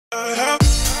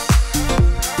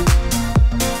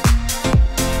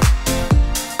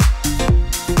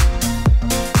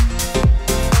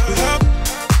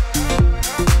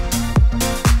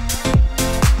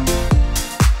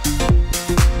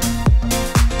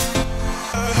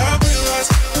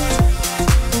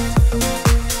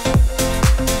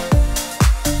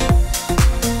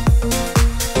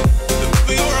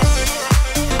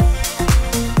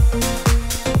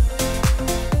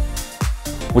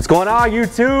What's going on,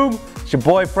 YouTube? It's your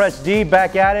boy Fresh D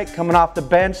back at it, coming off the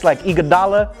bench like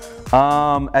Iguodala.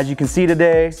 As you can see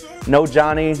today, no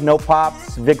Johnny, no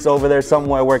Pops. Vic's over there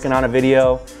somewhere working on a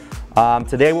video.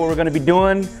 Today what we're going to be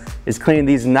doing is cleaning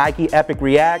these Nike Epic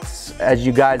Reacts. As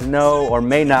you guys know or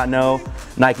may not know,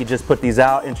 Nike just put these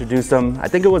out, introduced them, I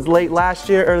think it was late last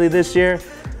year, early this year.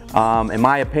 In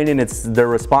my opinion, it's their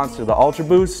response to the Ultra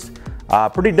Boost.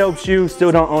 Pretty dope shoe,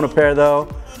 still don't own a pair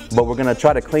though, but we're gonna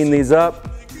try to clean these up.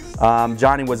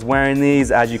 Johnny was wearing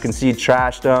these, as you can see,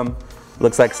 trashed them.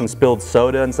 Looks like some spilled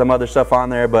soda and some other stuff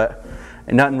on there, but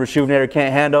nothing Rejuvenator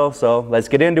can't handle, so let's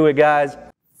get into it, guys.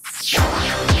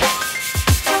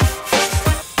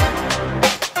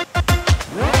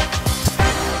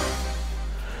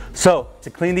 So, to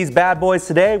clean these bad boys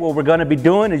today, what we're gonna be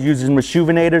doing is using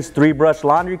Rejuvenator's 3-brush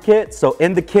laundry kit. So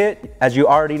in the kit, as you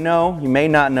already know, you may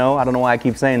not know, I don't know why I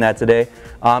keep saying that today.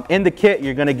 In the kit,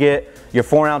 you're gonna get your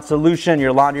 4-ounce solution,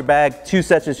 your laundry bag, 2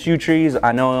 sets of shoe trees.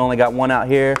 I know I only got one out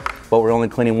here, but we're only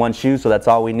cleaning 1 shoe, so that's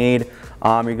all we need.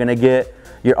 You're gonna get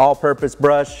your all-purpose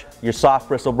brush, your soft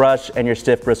bristle brush, and your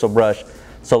stiff bristle brush.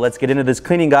 So let's get into this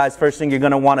cleaning, guys. First thing you're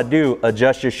gonna wanna do,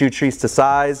 adjust your shoe trees to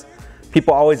size.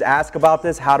 People always ask about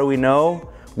this. How do we know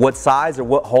what size or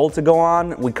what hole to go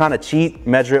on? We kind of cheat,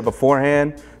 measure it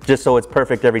beforehand, just so it's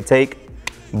perfect every take.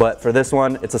 But for this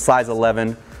one, it's a size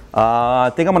 11.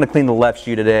 I think I'm gonna clean the left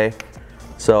shoe today.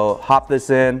 So hop this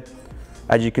in.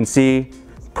 As you can see,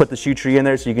 put the shoe tree in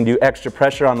there so you can do extra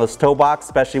pressure on this toe box,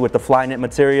 especially with the fly knit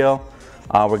material.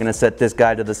 We're gonna set this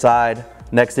guy to the side.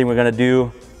 Next thing we're gonna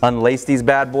do, unlace these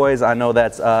bad boys. I know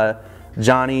that's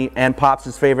Johnny and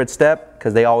Pops' favorite step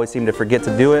because they always seem to forget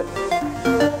to do it.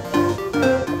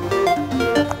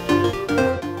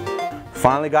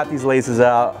 Finally got these laces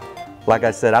out. Like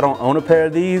I said, I don't own a pair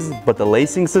of these, but the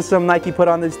lacing system Nike put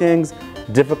on these things,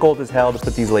 difficult as hell to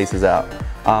put these laces out.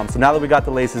 So now that we got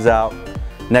the laces out,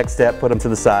 next step, put them to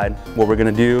the side. What we're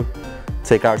gonna do,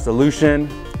 take our solution,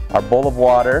 our bowl of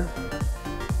water.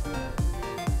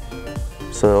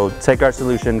 So take our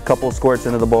solution, couple squirts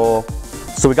into the bowl.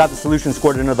 So we got the solution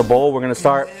squirted into the bowl. We're gonna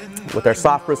start with our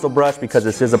soft bristle brush because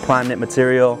this is a prime knit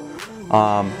material.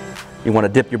 You wanna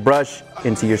dip your brush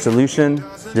into your solution.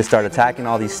 Just start attacking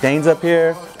all these stains up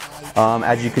here.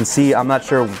 As you can see, I'm not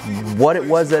sure what it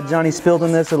was that Johnny spilled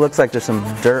in this. It looks like there's some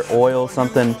dirt, oil,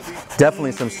 something.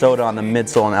 Definitely some soda on the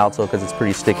midsole and outsole because it's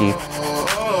pretty sticky.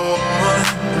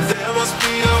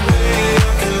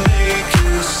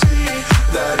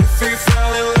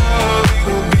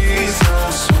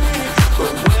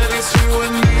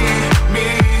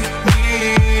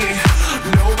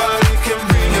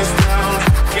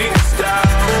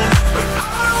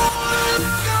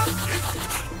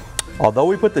 Although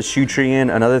we put the shoe tree in,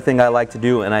 another thing I like to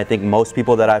do, and I think most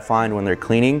people that I find when they're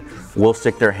cleaning will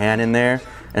stick their hand in there.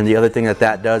 And the other thing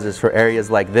that does is for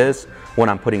areas like this, when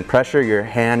I'm putting pressure, your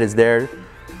hand is there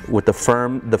with the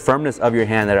firmness of your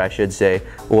hand, that I should say,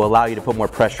 will allow you to put more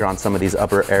pressure on some of these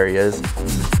upper areas.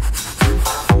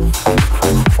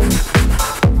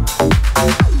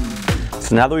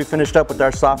 So now that we finished up with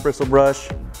our soft bristle brush,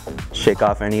 shake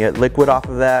off any liquid off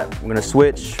of that. I'm gonna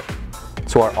switch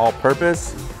to our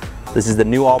all-purpose. This is the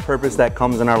new all-purpose that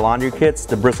comes in our laundry kits.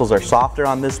 The bristles are softer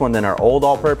on this one than our old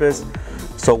all-purpose.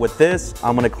 So with this,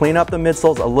 I'm gonna clean up the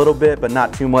midsoles a little bit, but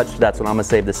not too much. That's what I'm gonna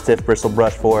save the stiff bristle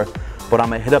brush for. But I'm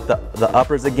gonna hit up the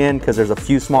uppers again because there's a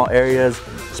few small areas,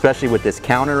 especially with this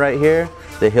counter right here.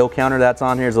 The heel counter that's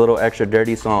on here is a little extra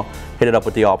dirty, so I'll hit it up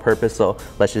with the all-purpose. So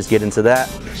let's just get into that.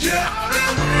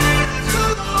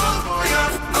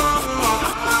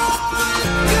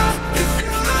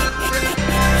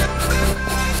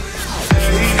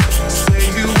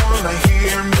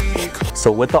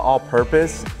 So with the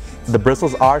all-purpose, the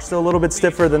bristles are still a little bit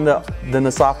stiffer than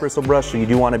the soft bristle brush, so you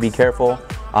do want to be careful.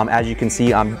 As you can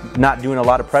see, I'm not doing a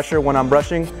lot of pressure when I'm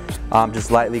brushing, just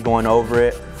lightly going over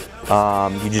it.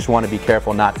 You just want to be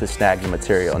careful not to snag the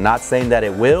material. Not saying that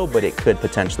it will, but it could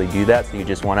potentially do that, so you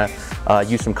just want to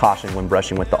use some caution when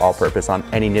brushing with the all-purpose on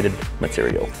any knitted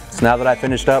material. So now that I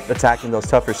finished up attacking those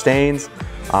tougher stains,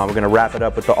 we're going to wrap it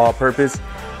up with the all-purpose.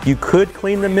 You could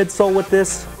clean the midsole with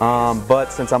this,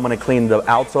 but since I'm going to clean the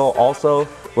outsole also,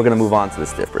 we're going to move on to the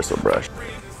stiff bristle brush.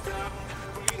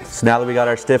 So now that we got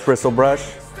our stiff bristle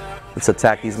brush, let's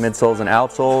attack these midsoles and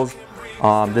outsoles.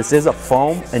 This is a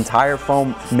foam, entire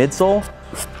foam midsole.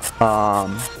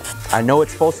 I know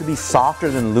it's supposed to be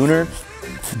softer than Lunar,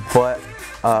 but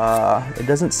it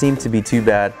doesn't seem to be too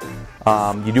bad.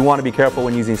 You do want to be careful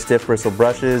when using stiff bristle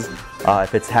brushes.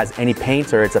 If it has any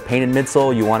paint or it's a painted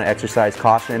midsole, you want to exercise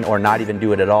caution or not even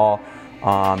do it at all.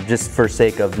 just for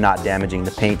sake of not damaging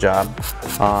the paint job.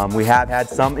 We have had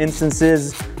some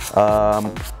instances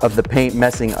of the paint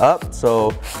messing up,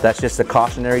 so that's just a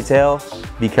cautionary tale.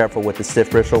 Be careful with the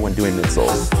stiff bristle when doing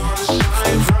midsoles.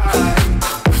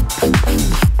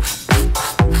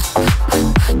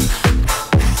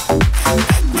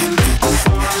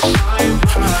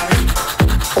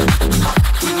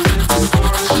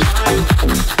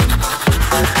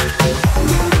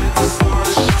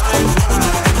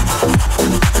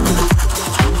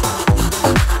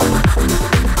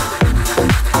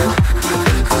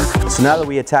 So now that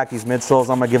we attack these midsoles,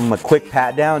 I'm gonna give them a quick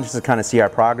pat down just to kind of see our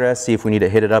progress, see if we need to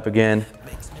hit it up again.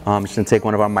 I'm just gonna take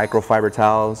one of our microfiber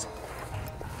towels.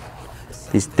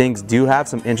 These things do have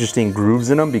some interesting grooves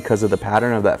in them because of the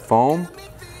pattern of that foam.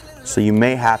 So you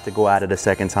may have to go at it a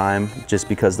second time just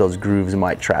because those grooves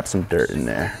might trap some dirt in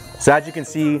there. So as you can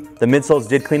see, the midsoles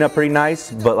did clean up pretty nice,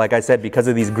 but like I said, because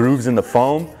of these grooves in the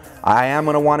foam, I am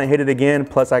gonna wanna hit it again.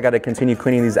 Plus I gotta continue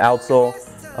cleaning these outsole.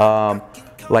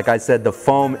 Like I said, the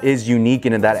foam is unique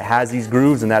in that it has these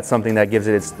grooves, and that's something that gives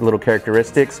it its little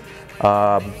characteristics.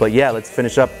 But yeah, let's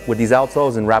finish up with these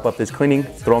outsoles and wrap up this cleaning,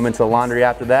 throw them into the laundry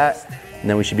after that, and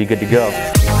then we should be good to go.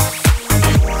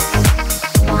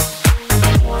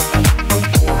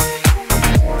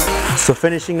 So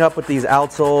finishing up with these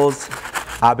outsoles,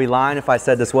 I'd be lying if I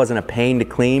said this wasn't a pain to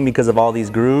clean because of all these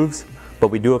grooves, but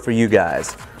we do it for you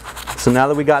guys. So now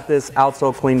that we got this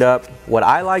outsole cleaned up, what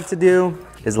I like to do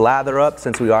is lather up,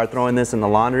 since we are throwing this in the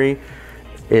laundry,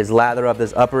 is lather up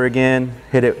this upper again,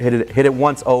 hit it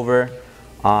once over,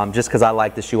 just because I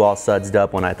like the shoe all sudsed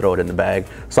up when I throw it in the bag.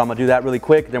 So I'm gonna do that really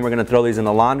quick, then we're gonna throw these in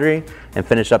the laundry and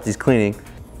finish up these cleaning.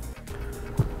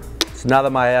 So now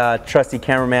that my trusty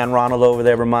cameraman Ronald over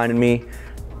there reminded me,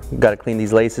 gotta clean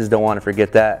these laces, don't wanna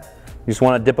forget that. You just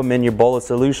wanna dip them in your bowl of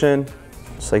solution,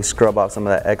 just like scrub off some of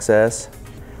that excess.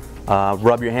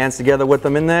 Rub your hands together with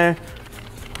them in there.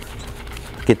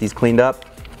 Get these cleaned up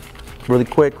really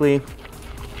quickly,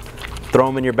 throw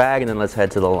them in your bag, and then let's head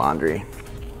to the laundry.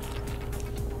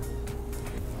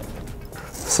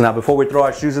 So now before we throw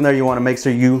our shoes in there, you want to make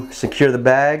sure you secure the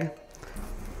bag.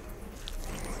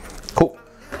 Cool.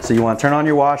 So you want to turn on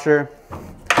your washer.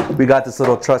 We got this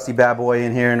little trusty bad boy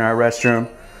in here in our restroom.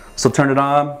 So turn it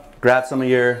on, grab some of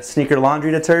your sneaker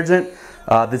laundry detergent.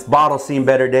 This bottle's seen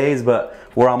better days, but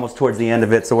we're almost towards the end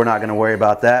of it, so we're not going to worry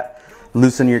about that.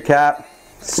 Loosen your cap.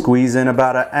 Squeeze in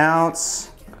about an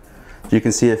ounce. You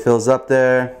can see it fills up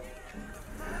there.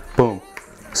 Boom.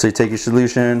 So you take your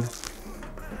solution,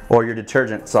 or your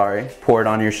detergent, sorry, pour it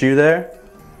on your shoe there.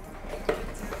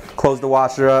 Close the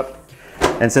washer up.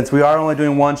 And since we are only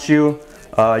doing one shoe,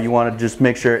 you want to just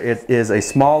make sure it is a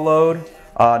small load,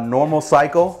 normal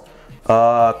cycle,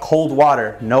 cold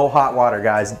water, no hot water,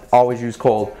 guys. Always use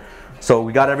cold. So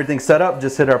we got everything set up.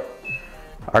 Just hit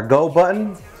our go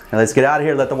button. And let's get out of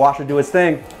here, let the washer do its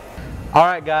thing. All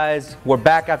right, guys, we're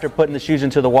back after putting the shoes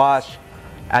into the wash.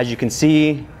 As you can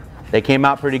see, they came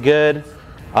out pretty good.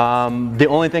 The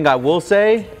only thing I will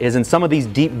say is in some of these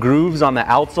deep grooves on the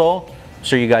outsole, I'm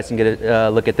sure you guys can get a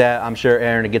look at that. I'm sure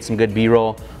Aaron will get some good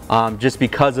B-roll. Just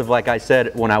because of, like I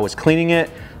said, when I was cleaning it,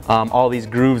 all these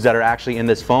grooves that are actually in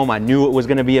this foam, I knew it was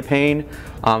gonna be a pain.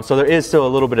 So there is still a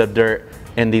little bit of dirt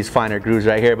in these finer grooves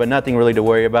right here, but nothing really to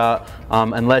worry about.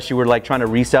 Unless you were like trying to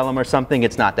resell them or something,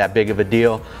 it's not that big of a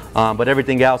deal. But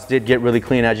everything else did get really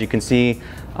clean, as you can see.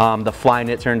 The fly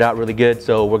knit turned out really good,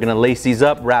 so we're gonna lace these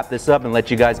up, wrap this up, and let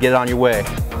you guys get on your way.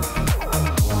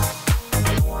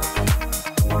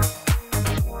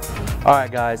 All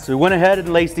right, guys, so we went ahead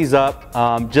and laced these up.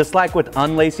 Just like with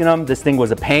unlacing them, this thing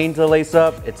was a pain to lace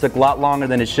up. It took a lot longer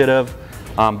than it should have.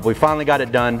 But we finally got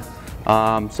it done.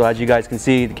 So as you guys can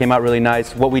see, it came out really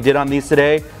nice. What we did on these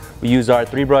today, we used our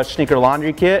 3-brush sneaker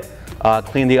laundry kit,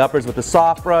 cleaned the uppers with the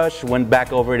soft brush, went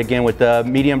back over it again with the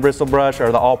medium bristle brush,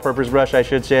 or the all-purpose brush I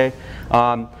should say.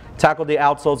 Tackled the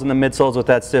outsoles and the midsoles with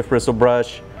that stiff bristle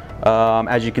brush.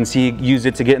 As you can see, used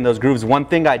it to get in those grooves. One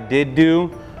thing I did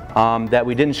do that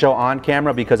we didn't show on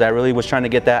camera because I really was trying to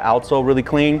get that outsole really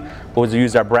clean was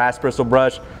use our brass bristle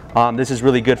brush. This is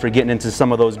really good for getting into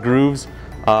some of those grooves.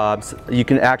 You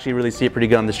can actually really see it pretty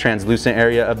good on this translucent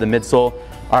area of the midsole,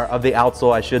 or of the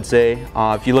outsole I should say.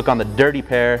 If you look on the dirty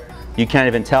pair, you can't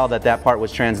even tell that that part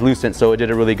was translucent, so it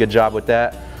did a really good job with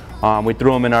that. We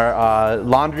threw them in our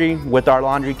laundry with our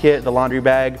laundry kit, the laundry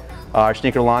bag, our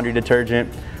sneaker laundry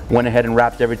detergent. Went ahead and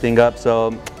wrapped everything up, so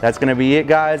that's gonna be it,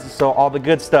 guys. So all the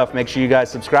good stuff, make sure you guys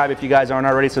subscribe if you guys aren't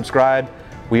already subscribed.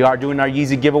 We are doing our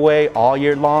Yeezy giveaway all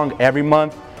year long, every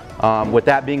month. With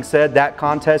that being said, that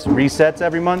contest resets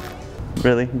every month.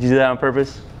 Really? Did you do that on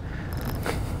purpose?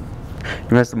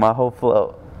 You messed up my whole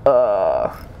flow.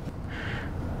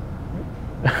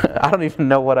 I don't even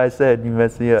know what I said. You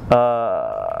messed me up.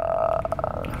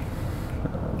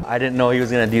 I didn't know he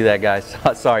was gonna do that, guys.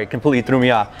 Sorry, completely threw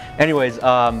me off. Anyways,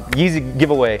 Yeezy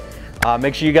giveaway.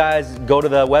 Make sure you guys go to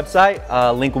the website.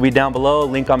 Link will be down below.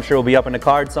 Link I'm sure will be up in the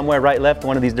card somewhere, right, left,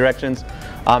 one of these directions.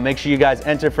 Make sure you guys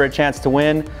enter for a chance to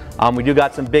win. We do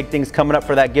got some big things coming up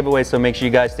for that giveaway, so make sure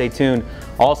you guys stay tuned.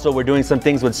 Also, we're doing some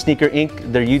things with Sneaker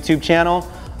Inc., their YouTube channel.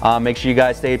 Make sure you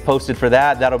guys stay posted for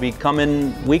that. That'll be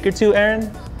coming week or two,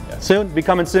 Aaron? Yeah. Soon, be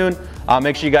coming soon.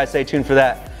 Make sure you guys stay tuned for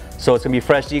that. So it's gonna be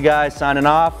Fresh G guys signing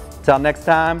off. Till next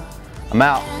time, I'm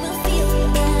out.